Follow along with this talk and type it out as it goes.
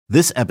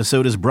This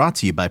episode is brought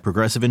to you by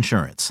Progressive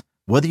Insurance.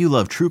 Whether you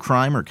love true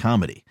crime or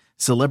comedy,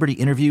 celebrity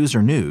interviews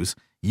or news,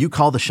 you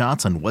call the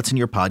shots on what's in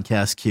your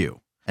podcast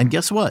queue. And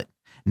guess what?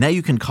 Now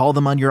you can call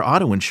them on your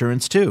auto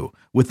insurance too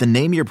with the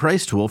Name Your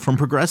Price tool from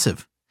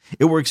Progressive.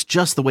 It works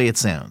just the way it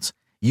sounds.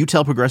 You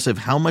tell Progressive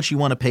how much you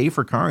want to pay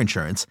for car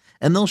insurance,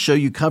 and they'll show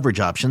you coverage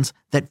options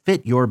that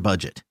fit your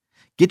budget.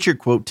 Get your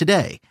quote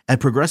today at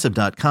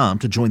Progressive.com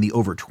to join the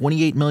over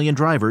 28 million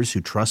drivers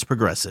who trust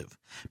Progressive.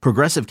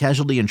 Progressive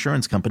Casualty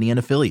Insurance Company and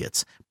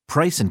Affiliates.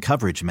 Price and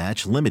coverage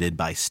match limited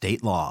by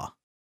state law.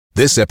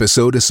 This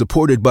episode is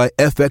supported by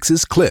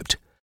FX's Clipped,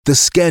 the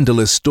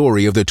scandalous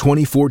story of the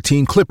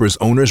 2014 Clippers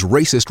owner's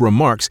racist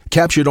remarks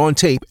captured on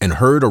tape and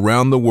heard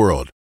around the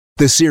world.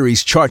 The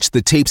series charts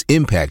the tape's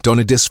impact on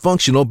a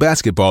dysfunctional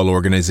basketball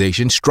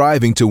organization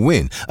striving to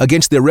win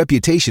against their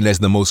reputation as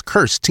the most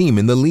cursed team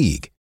in the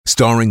league.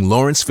 Starring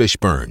Lawrence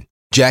Fishburne,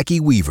 Jackie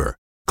Weaver,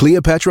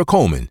 Cleopatra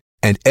Coleman,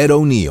 and Ed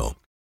O'Neill.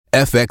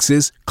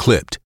 FX's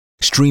Clipped,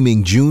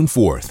 streaming June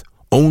 4th,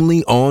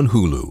 only on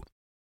Hulu.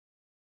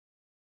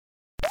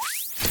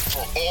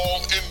 For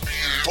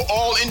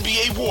all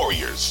NBA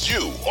warriors,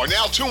 you are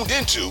now tuned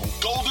into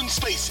Golden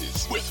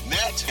Spaces with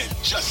Nat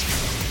and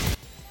Justin.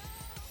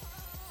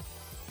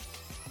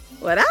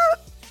 What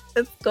up?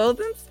 It's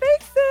Golden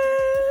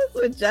Spaces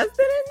with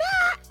Justin and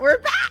Nat. We're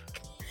back.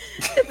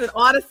 It's an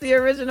Odyssey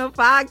original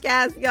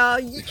podcast, y'all.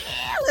 Yeah,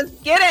 let's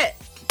get it.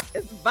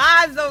 It's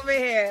vibes over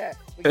here.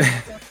 We're going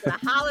to the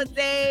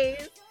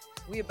holidays.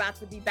 We're about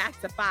to be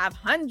back to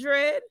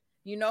 500.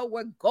 You know,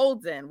 we're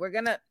golden. We're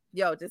going to,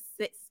 just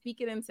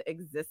speak it into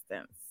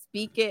existence.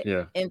 Speak it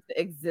into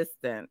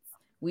existence.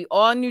 We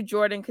all knew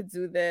Jordan could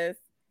do this.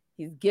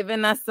 He's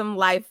given us some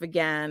life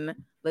again.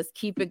 Let's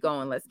keep it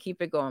going. Let's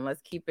keep it going.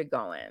 Let's keep it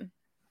going.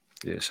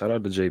 Yeah, shout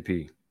out to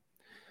JP.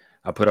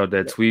 I put out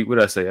that tweet. What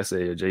did I say? I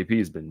said, JP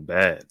has been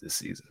bad this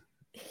season.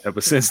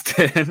 Ever since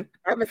then.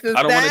 I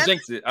don't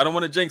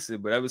want to jinx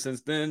it. But ever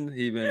since then,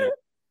 he been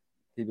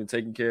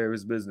taking care of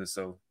his business.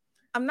 So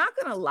I'm not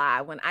gonna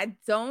lie. When I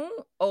don't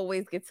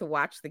always get to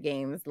watch the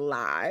games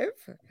live,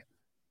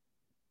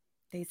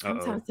 they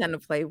sometimes tend to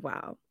play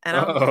well.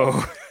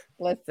 And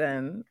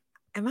listen,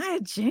 am I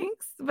a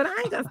jinx? But I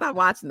ain't gonna stop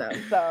watching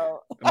them.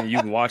 So I mean, you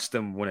can watch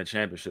them win a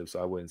championship.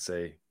 So I wouldn't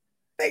say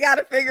they got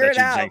to figure it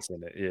out.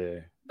 Jinxing it.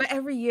 Yeah. But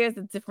every year is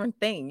a different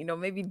thing. You know,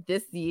 maybe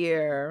this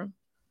year.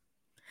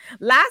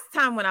 Last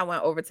time when I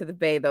went over to the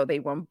Bay, though, they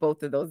won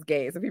both of those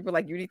games. So people are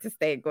like, you need to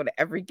stay and go to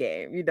every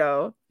game, you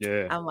know?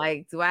 Yeah. I'm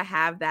like, do I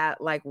have that,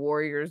 like,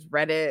 Warriors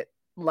Reddit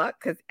luck?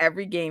 Because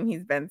every game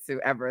he's been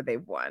to ever,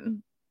 they've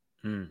won.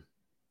 I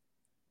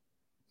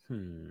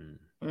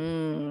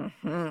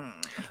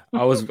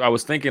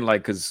was thinking,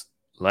 like, because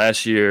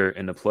last year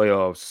in the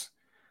playoffs,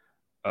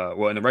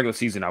 in the regular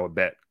season, I would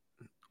bet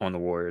on the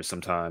Warriors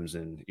sometimes,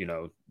 and, you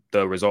know,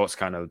 the results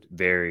kind of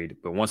varied,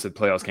 but once the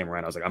playoffs came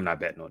around, I was like, I'm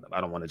not betting on them.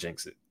 I don't want to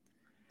jinx it.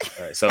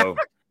 All right, so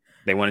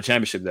they won a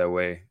championship that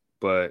way,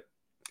 but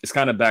it's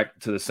kind of back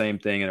to the same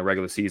thing in a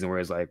regular season where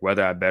it's like,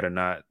 whether I bet or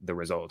not, the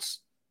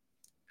results,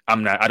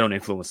 I don't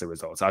influence the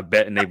results. I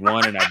bet and they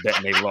won, and I bet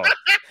and they lost.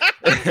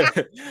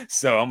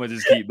 So I'm gonna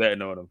just keep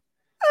betting on them.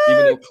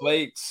 Even though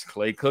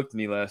Klay cooked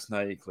me last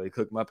night. Klay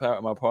cooked my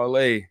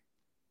parlay.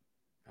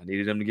 I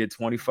needed him to get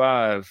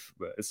 25,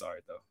 but it's all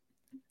right though.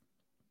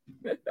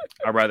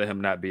 I'd rather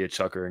him not be a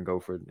chucker and go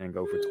for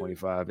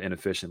 25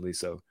 inefficiently.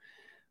 So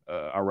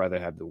I'd rather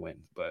have the win.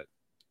 But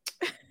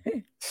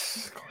Klay.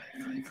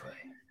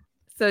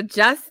 So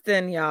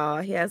Justin,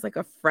 y'all, he has like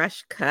a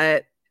fresh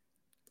cut.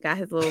 Got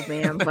his little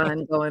man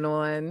bun going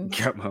on.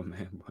 Got my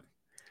man bun.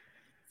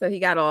 So he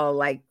got all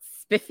like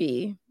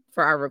spiffy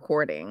for our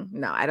recording.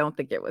 No, I don't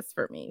think it was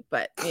for me,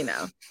 but you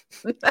know.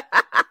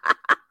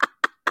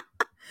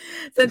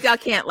 Since y'all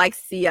can't like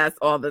see us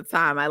all the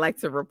time, I like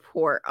to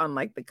report on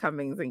like the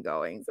comings and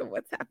goings of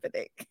what's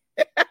happening.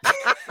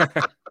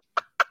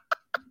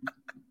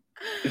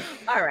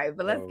 All right,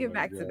 but let's get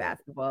back to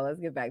basketball.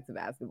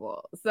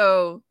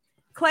 So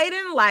Klay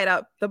didn't light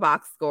up the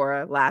box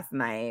score last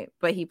night,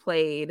 but he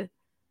played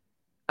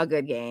a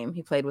good game.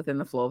 He played within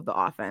the flow of the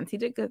offense. He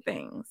did good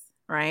things,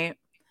 right?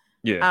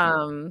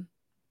 Yeah.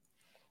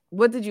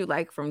 What did you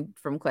like from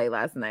Klay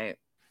last night?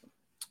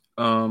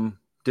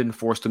 Didn't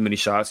force too many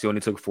shots. He only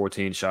took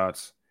 14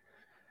 shots.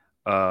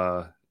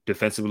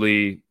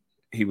 Defensively,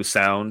 he was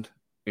sound.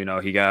 You know,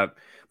 he got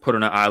put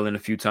on an island a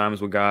few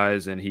times with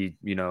guys, and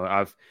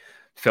I've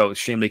felt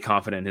extremely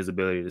confident in his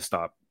ability to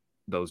stop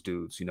those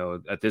dudes. You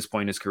know, at this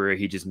point in his career,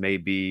 he just may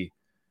be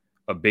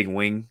a big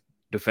wing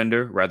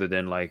defender rather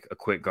than like a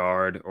quick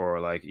guard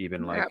or like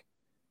even like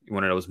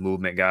one of those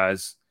movement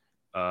guys.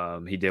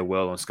 He did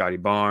well on Scotty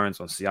Barnes,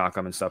 on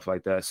Siakam and stuff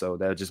like that. So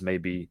that just may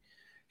be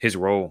his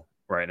role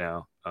right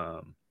now,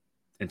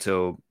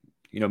 until,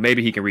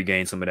 maybe he can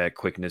regain some of that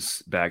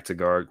quickness back to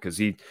guard, because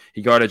he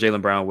guarded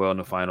Jaylen Brown well in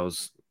the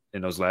finals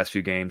in those last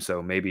few games.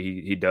 So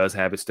maybe he does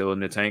have it still in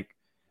the tank.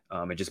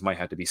 It just might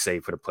have to be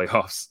saved for the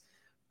playoffs.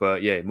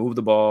 But yeah, move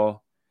the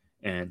ball,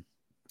 and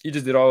he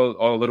just did all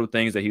the little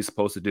things that he's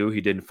supposed to do.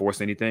 He didn't force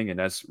anything, and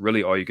that's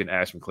really all you can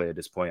ask from Klay at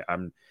this point.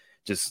 I'm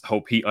just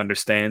hope he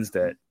understands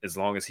that as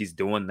long as he's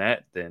doing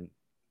that, then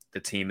the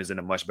team is in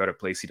a much better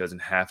place. He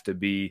doesn't have to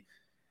be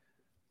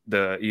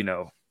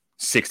the,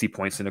 60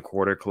 points in a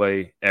quarter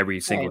Klay every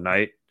single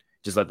night.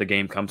 Just let the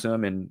game come to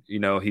him. And,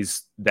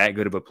 he's that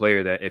good of a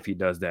player that if he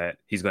does that,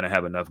 he's going to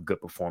have enough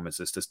good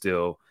performances to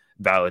still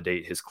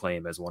validate his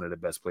claim as one of the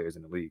best players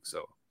in the league.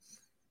 So,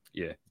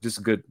 yeah,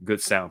 just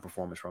good sound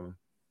performance from him.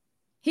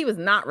 He was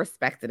not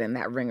respected in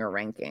that Ringer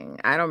ranking.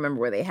 I don't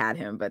remember where they had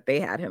him, but they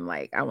had him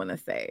I want to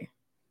say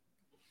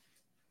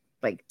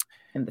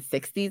in the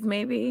 60s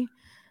maybe.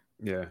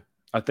 Yeah.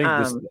 I think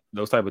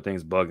those type of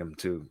things bug him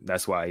too.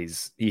 That's why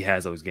he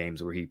has those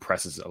games where he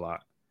presses a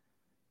lot.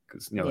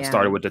 Because, it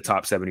started with the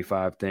top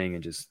 75 thing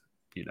and just,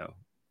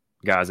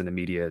 guys in the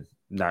media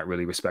not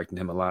really respecting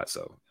him a lot.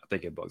 So I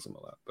think it bugs him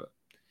a lot. But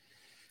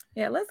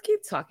yeah, let's keep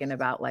talking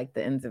about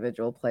the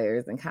individual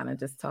players and kind of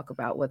just talk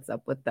about what's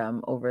up with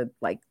them over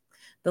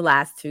the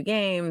last 2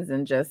 games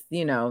and just,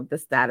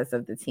 the status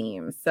of the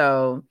team.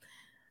 So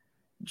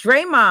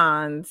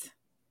Draymond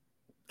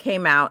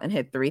came out and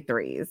hit 3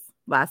 threes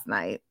last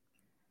night,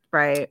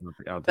 right?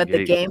 But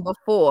the game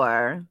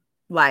before,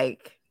 I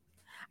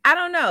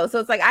don't know. So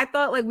it's I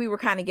thought we were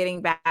kind of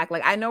getting back.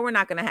 I know we're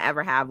not going to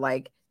ever have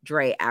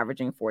Dre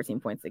averaging 14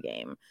 points a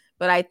game,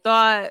 but I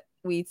thought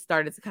we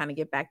started to kind of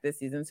get back this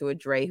season to a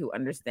Dre who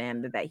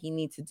understands that he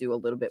needs to do a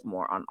little bit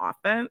more on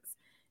offense.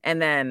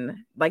 And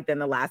then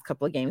the last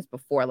couple of games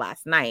before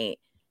last night,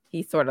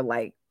 he sort of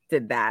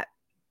did that.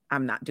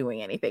 I'm not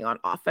doing anything on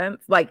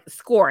offense,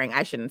 scoring.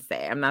 I shouldn't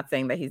say. I'm not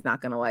saying that he's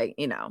not going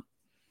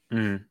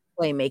to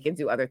play, make, and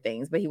do other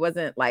things, but he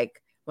wasn't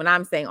when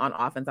I'm saying on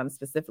offense, I'm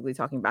specifically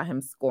talking about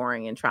him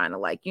scoring and trying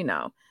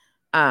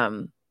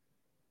to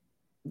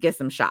get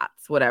some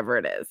shots, whatever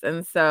it is.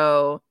 And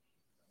so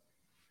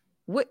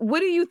what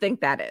do you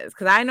think that is?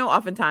 Because I know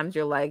oftentimes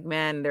you're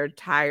man, they're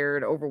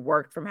tired,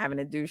 overworked from having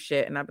to do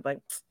shit. And I'd be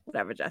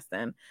whatever,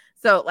 Justin.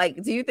 So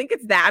do you think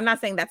it's that? I'm not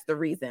saying that's the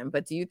reason,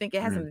 but do you think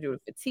it has something to do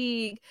with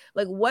fatigue?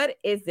 What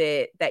is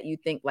it that you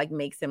think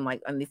makes him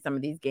on some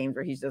of these games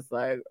where he's just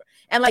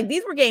and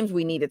these were games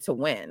we needed to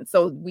win.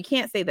 So we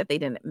can't say that they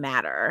didn't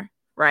matter.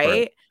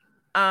 Right.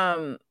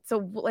 So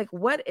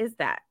what is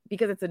that?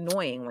 Because it's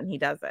annoying when he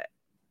does it.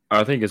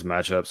 I think it's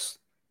matchups.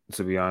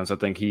 To be honest, I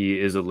think he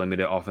is a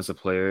limited offensive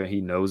player. He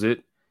knows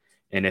it.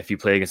 And if you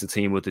play against a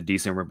team with a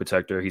decent rim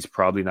protector, he's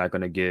probably not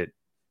going to get,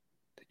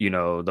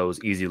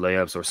 those easy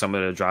layups or some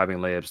of the driving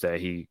layups that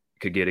he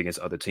could get against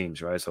other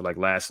teams, right? So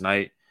last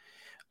night,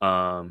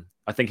 I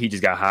think he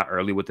just got hot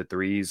early with the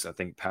threes. I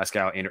think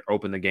Pascal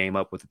opened the game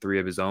up with a 3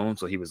 of his own.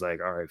 So he was all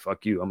right,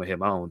 fuck you. I'm going to hit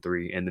my own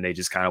 3. And then they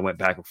just kind of went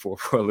back and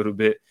forth for a little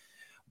bit.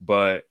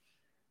 But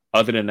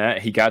other than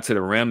that, he got to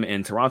the rim,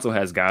 and Toronto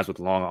has guys with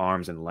long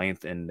arms and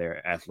length, and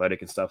they're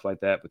athletic and stuff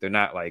like that, but they're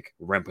not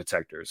rim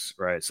protectors,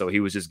 right? So he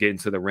was just getting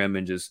to the rim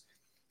and just,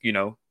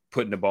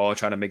 putting the ball,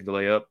 trying to make the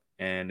layup,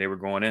 and they were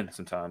going in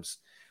sometimes.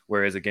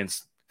 Whereas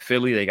against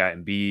Philly, they got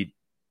Embiid,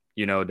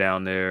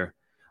 down there.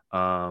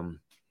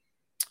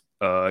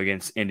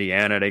 Against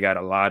Indiana, they got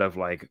a lot of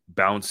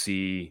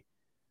bouncy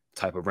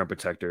type of rim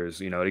protectors.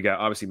 They got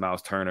obviously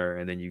Miles Turner,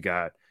 and then you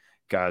got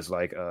guys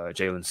like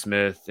Jalen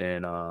Smith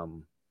and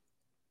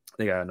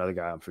they got another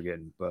guy I'm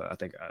forgetting, but I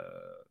think,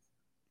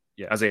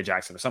 Isaiah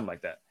Jackson or something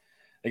like that.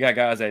 They got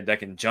guys that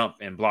can jump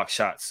and block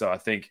shots. So I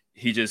think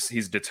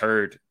he's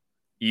deterred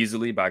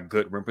easily by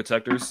good rim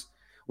protectors,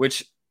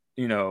 which,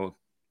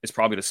 is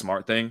probably the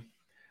smart thing,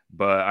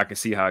 but I can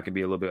see how it can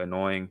be a little bit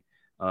annoying.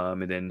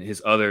 And then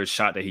his other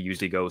shot that he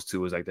usually goes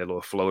to is that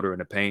little floater in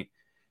the paint.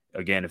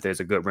 Again, if there's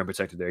a good rim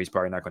protector there, he's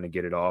probably not going to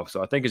get it off.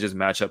 So I think it's just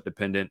matchup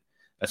dependent.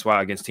 That's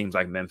why against teams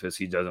like Memphis,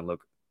 he doesn't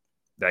look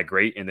that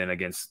great. And then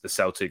against the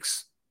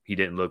Celtics, he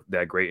didn't look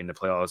that great in the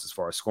playoffs as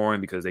far as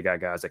scoring because they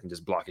got guys that can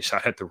just block a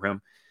shot at the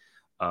rim.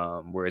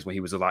 Whereas when he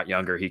was a lot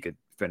younger, he could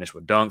finish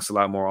with dunks a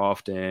lot more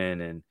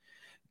often, and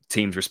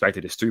teams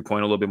respected his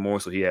 3-point a little bit more.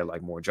 So he had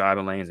more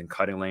driving lanes and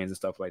cutting lanes and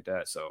stuff like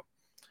that. So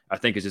I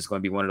think it's just going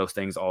to be one of those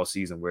things all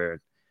season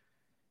where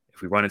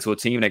if we run into a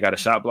team that got a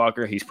shot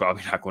blocker, he's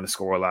probably not going to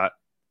score a lot.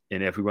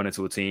 And if we run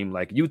into a team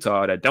like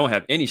Utah that don't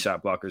have any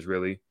shot blockers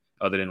really,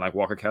 other than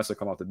Walker Kessler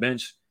come off the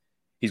bench,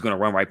 he's going to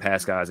run right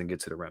past guys and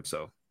get to the rim.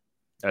 So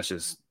that's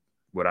just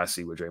what I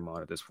see with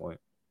Draymond at this point.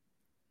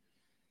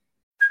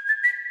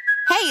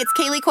 Hey, it's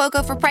Kaylee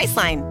Cuoco for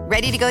Priceline.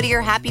 Ready to go to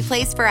your happy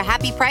place for a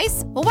happy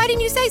price? Well, why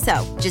didn't you say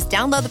so? Just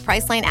download the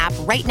Priceline app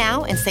right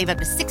now and save up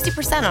to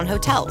 60% on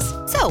hotels.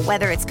 So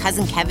whether it's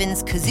Cousin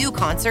Kevin's Kazoo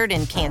Concert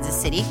in Kansas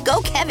City,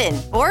 go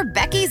Kevin, or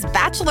Becky's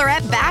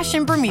Bachelorette Bash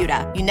in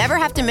Bermuda, you never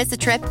have to miss a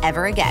trip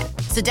ever again.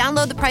 So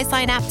download the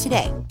Priceline app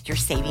today. Your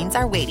savings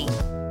are waiting.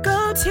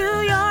 Go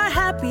to your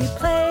happy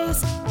place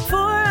for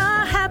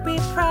a happy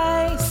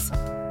price.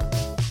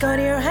 Go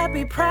to your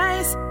happy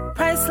price,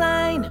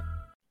 Priceline.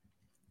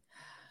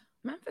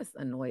 Memphis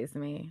annoys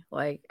me.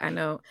 I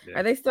know,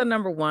 are they still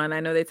number 1?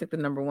 I know they took the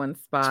number 1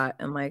 spot,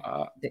 and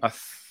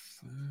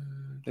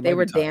they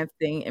were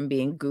dancing and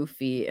being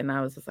goofy, and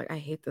I was just I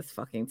hate this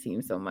fucking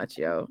team so much,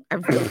 yo. I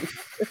really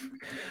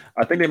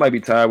I think they might be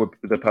tied with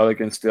the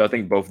Pelicans still. I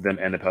think both of them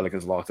and the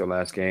Pelicans lost their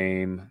last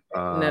game.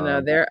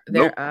 No, they're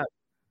Nope, up.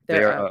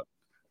 they're up.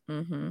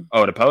 Mm-hmm.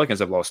 Oh, the Pelicans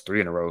have lost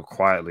 3 in a row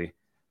quietly.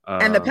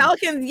 And the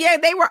Pelicans, yeah,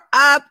 they were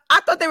up. I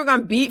thought they were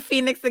going to beat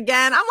Phoenix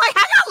again. I'm like,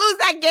 how y'all lose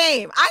that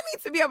game? I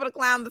need to be able to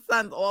clown the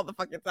Suns all the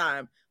fucking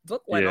time.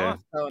 Book went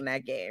off, though, in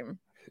that game.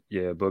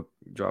 Yeah, Book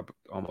dropped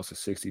almost a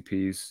 60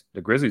 piece.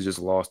 The Grizzlies just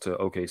lost to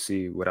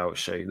OKC without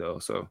Shea, though.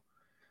 So,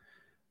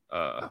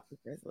 the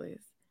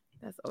Grizzlies.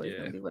 That's always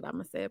going to be what I'm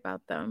going to say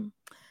about them.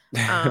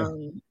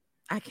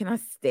 I cannot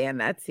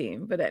stand that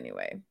team. But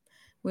anyway,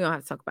 we don't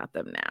have to talk about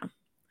them now.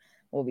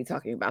 We'll be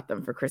talking about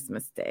them for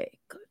Christmas Day.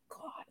 Good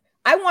God.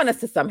 I want us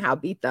to somehow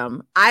beat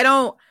them. I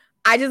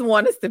just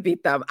want us to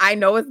beat them. I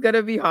know it's going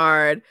to be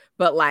hard,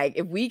 but like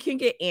if we can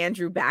get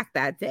Andrew back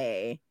that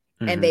day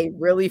and they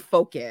really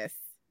focus,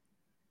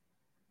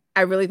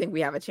 I really think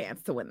we have a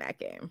chance to win that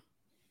game.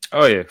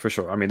 Oh, yeah, for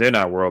sure. I mean, they're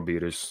not world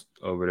beaters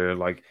over there.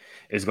 Like,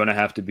 it's going to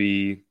have to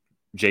be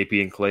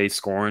JP and Klay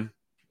scoring,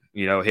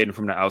 hitting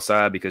from the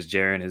outside because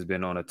Jaren has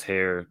been on a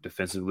tear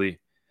defensively.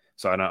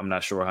 So I'm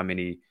not sure how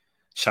many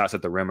shots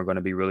at the rim are going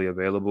to be really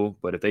available.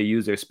 But if they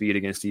use their speed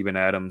against Steven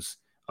Adams,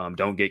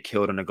 don't get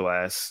killed on the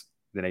glass,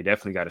 then they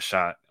definitely got a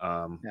shot.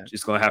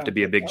 It's going to have to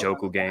be a big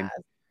Joker game.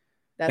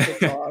 That's a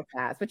tall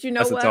task. But you know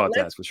that's what? That's a tall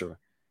task for sure.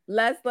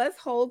 Let's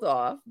hold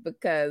off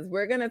because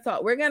we're gonna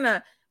talk. We're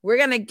gonna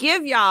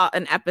give y'all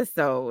an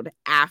episode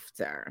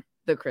after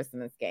the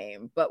Christmas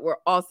game, but we're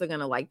also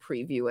gonna like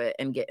preview it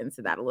and get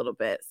into that a little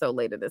bit. So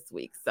later this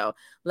week. So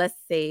let's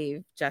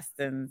save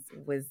Justin's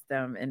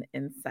wisdom and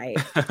insight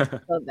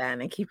till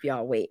then and keep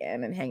y'all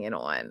waiting and hanging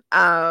on.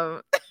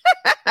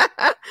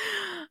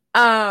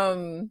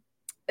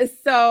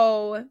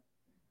 So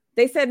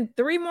they said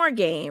 3 more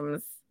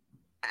games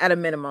at a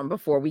minimum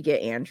before we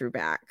get Andrew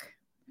back.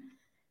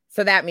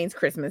 So that means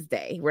Christmas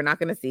Day. We're not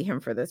going to see him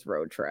for this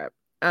road trip,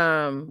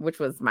 which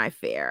was my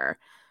fear.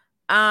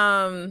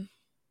 I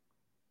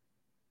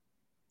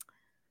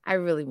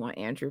really want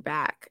Andrew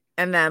back.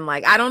 And then,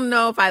 like, I don't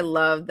know if I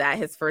love that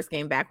his first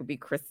game back would be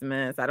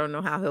Christmas. I don't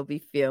know how he'll be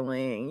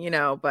feeling,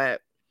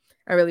 but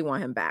I really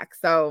want him back.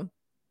 So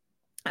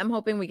I'm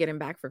hoping we get him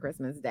back for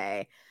Christmas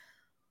Day.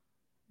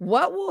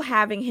 What will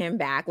having him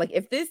back, like,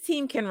 if this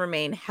team can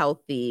remain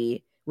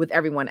healthy with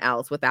everyone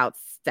else without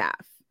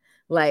Steph,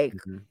 like,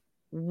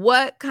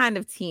 what kind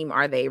of team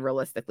are they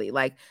realistically?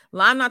 Like,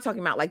 I'm not talking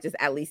about like just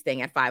at least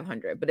staying at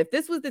 500, but if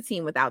this was the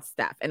team without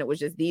Steph and it was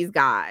just these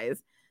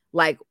guys,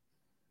 like,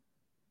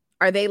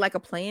 are they like a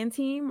play-in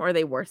team or are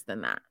they worse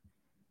than that?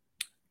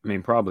 I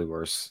mean, probably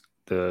worse.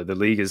 The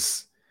league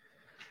is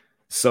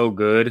so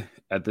good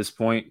at this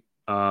point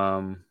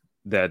that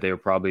they'll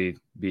probably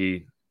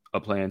be a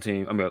play-in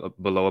team. I mean,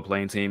 below a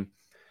play-in team.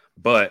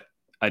 But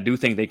I do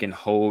think they can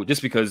hold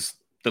just because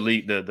the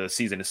league, the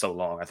season is so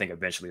long. I think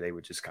eventually they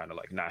would just kind of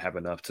like not have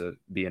enough to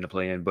be in the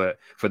play-in. But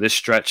for this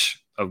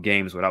stretch of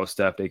games without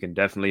Steph, they can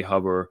definitely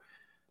hover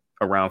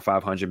around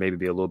 500, maybe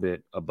be a little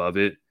bit above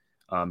it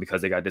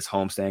because they got this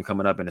homestand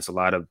coming up, and it's a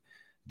lot of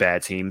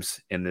bad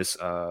teams in this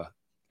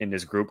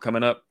group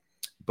coming up.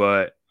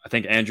 But I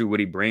think Andrew, what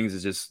he brings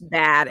is just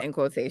bad in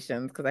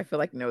quotations because I feel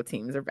like no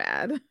teams are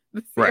bad.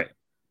 Right.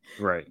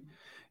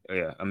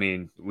 Yeah, I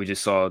mean, we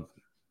just saw.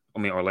 I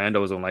mean,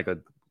 Orlando is on like a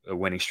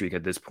winning streak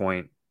at this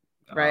point.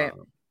 Right.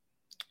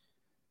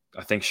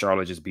 I think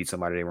Charlotte just beat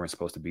somebody they weren't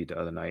supposed to beat the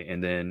other night.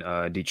 And then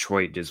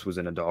Detroit just was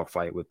in a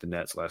dogfight with the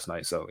Nets last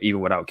night. So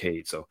even without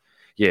Cade. So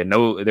yeah,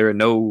 there are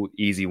no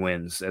easy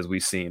wins as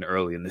we've seen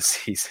early in this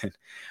season.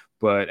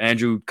 But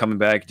Andrew coming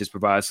back just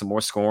provides some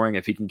more scoring.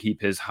 If he can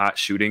keep his hot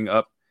shooting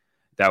up,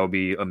 that would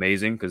be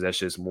amazing because that's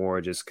just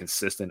more just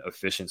consistent,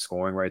 efficient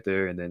scoring right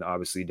there. And then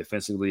obviously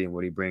defensively and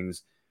what he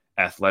brings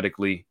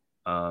athletically,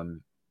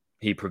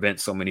 he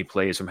prevents so many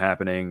plays from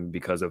happening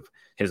because of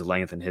his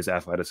length and his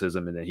athleticism,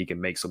 and then he can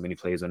make so many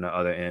plays on the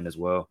other end as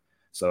well.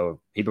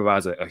 So he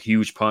provides a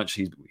huge punch.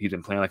 He's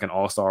been playing like an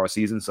all-star all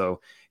season, so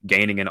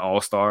gaining an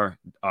all-star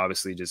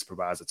obviously just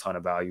provides a ton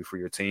of value for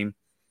your team.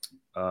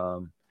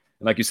 And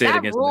like you said, that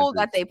against rule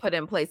that they put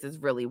in place is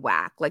really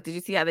whack. Like, did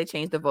you see how they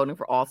changed the voting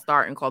for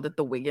all-star and called it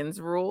the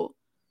Wiggins rule?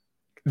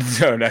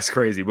 No, that's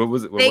crazy. What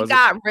was it? They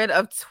got rid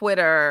of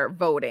Twitter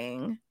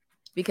voting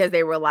because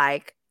they were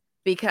like,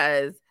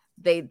 because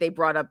they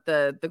brought up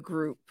the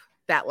group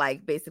that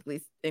like basically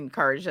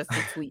encouraged us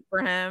to tweet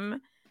for him,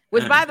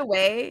 which by the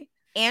way,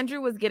 Andrew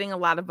was getting a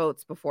lot of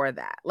votes before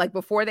that. Like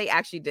before they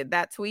actually did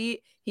that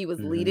tweet, he was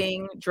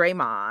leading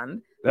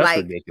Draymond. That's like,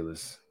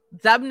 ridiculous.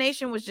 Dub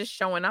Nation was just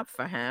showing up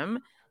for him.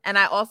 And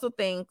I also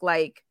think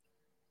like,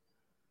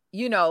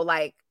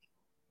 like,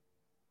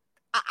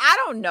 I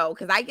don't know,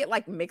 because I get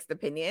like mixed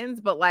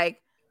opinions, but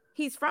like,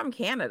 he's from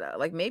Canada.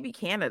 Like maybe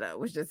Canada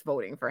was just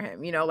voting for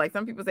him. Like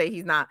some people say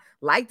he's not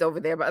liked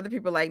over there, but other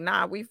people are like,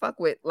 nah, we fuck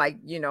with like,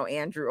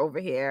 Andrew over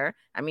here.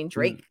 I mean,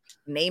 Drake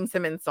names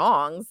him in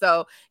songs.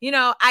 So,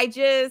 I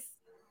just,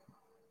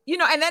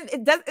 and then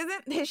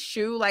isn't his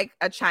shoe like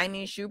a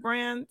Chinese shoe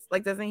brand?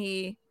 Like, doesn't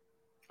he?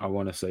 I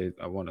want to say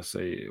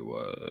it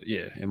was,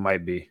 yeah, it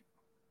might be.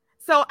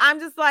 So I'm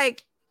just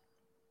like,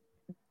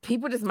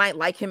 people just might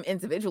like him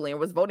individually and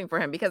was voting for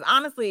him, because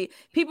honestly,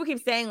 people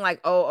keep saying like,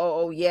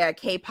 oh, yeah,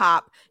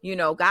 K-pop,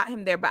 got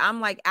him there. But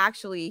I'm like,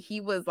 actually, he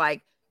was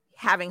like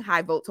having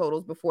high vote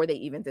totals before they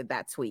even did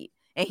that tweet.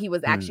 And he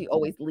was actually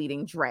always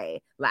leading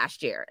Dre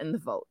last year in the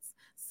votes.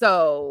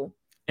 So.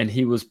 And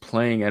he was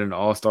playing at an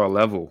all-star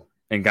level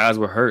and guys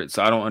were hurt.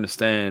 So I don't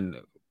understand.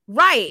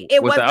 Right.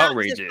 It was the not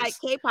outrage just like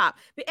K-pop.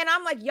 And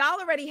I'm like, y'all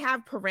already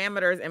have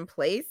parameters in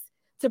place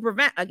to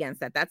prevent against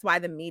that. That's why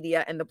the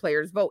media and the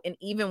players vote. And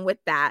even with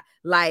that,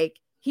 like,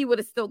 he would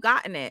have still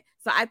gotten it.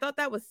 So I thought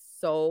that was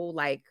so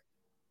like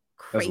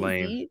crazy. That's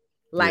lame.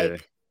 Like, yeah.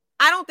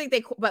 I don't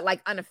think but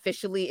like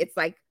unofficially, it's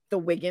like the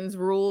Wiggins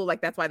rule.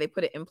 Like, that's why they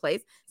put it in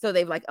place. So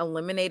they've like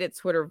eliminated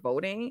Twitter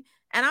voting.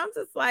 And I'm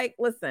just like,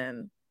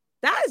 listen,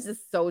 that is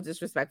just so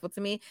disrespectful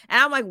to me.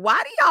 And I'm like,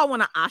 why do y'all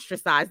want to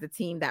ostracize the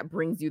team that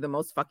brings you the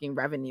most fucking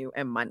revenue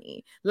and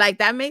money? Like,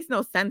 that makes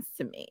no sense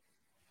to me.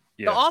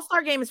 Yeah. The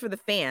All-Star game is for the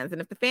fans.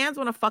 And if the fans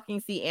want to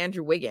fucking see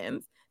Andrew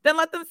Wiggins, then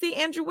let them see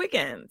Andrew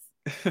Wiggins.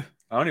 I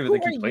don't even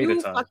think he played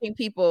a ton. Fucking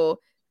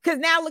people. Because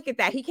now look at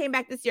that. He came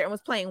back this year and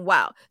was playing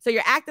well. So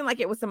you're acting like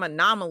it was some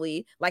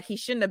anomaly, like he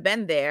shouldn't have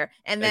been there.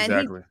 And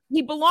then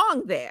he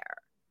belonged there.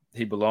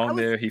 He belonged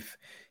there.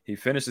 He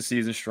finished the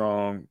season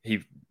strong. He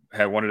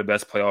had one of the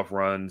best playoff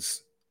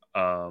runs,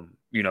 on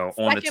the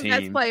team. Second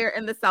best player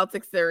in the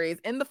Celtics series,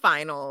 in the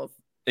finals.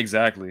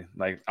 Exactly.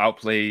 Like,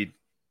 outplayed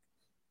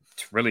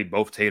really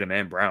both Tatum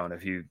and Brown,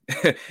 if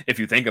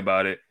you think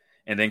about it,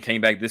 and then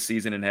came back this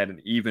season and had an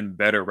even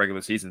better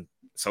regular season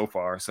so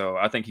far. So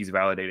I think he's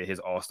validated his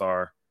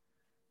all-star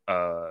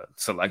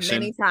selection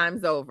many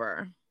times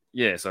over.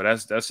 Yeah, so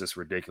that's just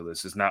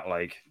ridiculous. It's not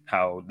like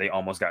how they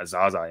almost got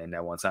Zaza in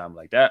that one time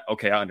like that.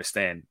 Okay, I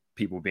understand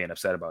people being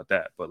upset about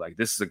that, but like,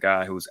 this is a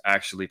guy who's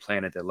actually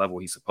playing at the level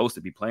he's supposed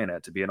to be playing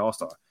at to be an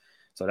all-star.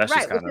 So that's right,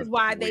 just kind which of is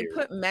why weird. they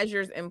put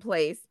measures in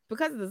place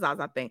because of the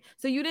Zaza thing.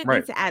 So you didn't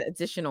need to add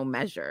additional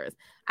measures.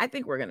 I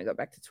think we're going to go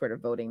back to Twitter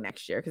voting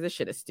next year because this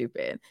shit is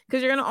stupid.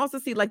 Because you're going to also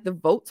see like the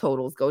vote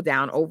totals go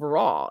down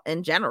overall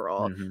in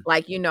general.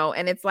 Like,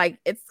 and it's like,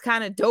 it's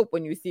kind of dope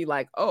when you see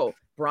like, oh,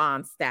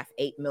 Bron, Steph,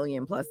 8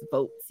 million plus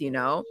votes,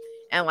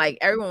 and like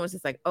everyone was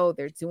just like, oh,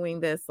 they're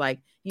doing this like,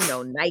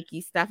 Nike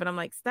stuff. And I'm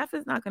like, Steph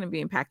is not going to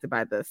be impacted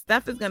by this.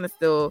 Steph is going to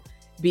still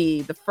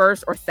be the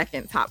first or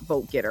second top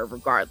vote getter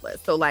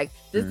regardless. So like,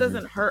 this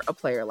doesn't hurt a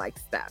player like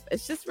Steph.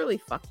 It's just really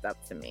fucked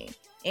up to me.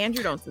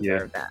 Andrew don't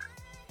deserve that.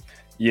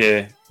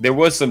 Yeah, there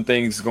was some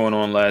things going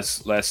on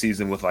last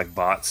season with like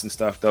bots and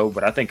stuff though,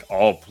 but I think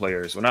all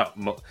players,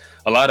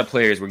 a lot of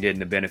players were getting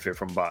the benefit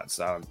from bots.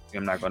 I'm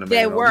not going to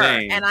They were,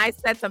 and I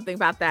said something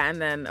about that,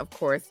 and then of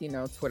course,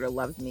 Twitter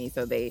loves me,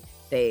 so they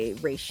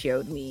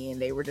ratioed me,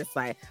 and they were just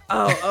like,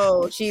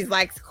 oh, she's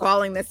like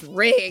calling this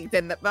rigged,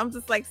 and I'm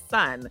just like,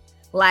 son,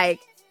 like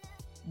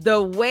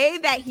the way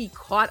that he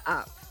caught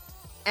up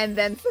and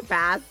then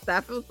surpassed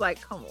stuff, it was like,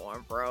 come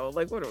on, bro,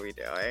 like what are we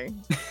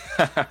doing?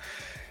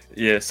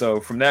 Yeah, so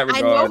from that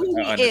regard, I know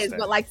who he is,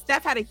 but like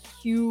Steph had a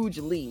huge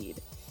lead,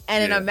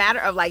 and in a matter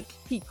of like,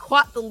 he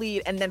caught the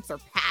lead and then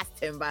surpassed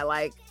him by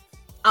like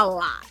a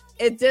lot.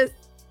 It just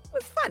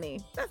was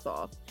funny. That's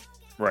all.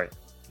 Right.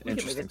 We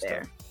can leave it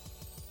there.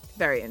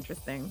 Very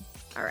interesting.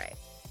 All right.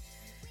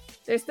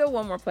 There's still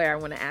one more player I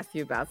want to ask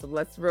you about, so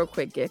let's real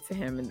quick get to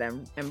him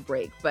and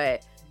break.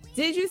 But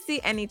did you see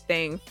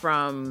anything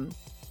from?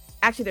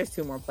 Actually, there's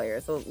two more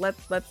players, so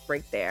let's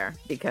break there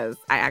because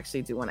I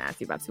actually do want to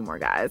ask you about two more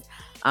guys,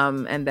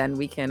 and then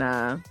we can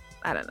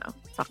I don't know,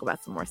 talk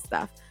about some more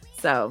stuff.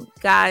 So,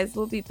 guys,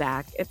 we'll be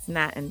back. It's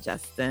Nat and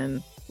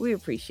Justin. We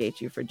appreciate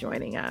you for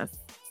joining us.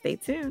 Stay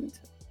tuned.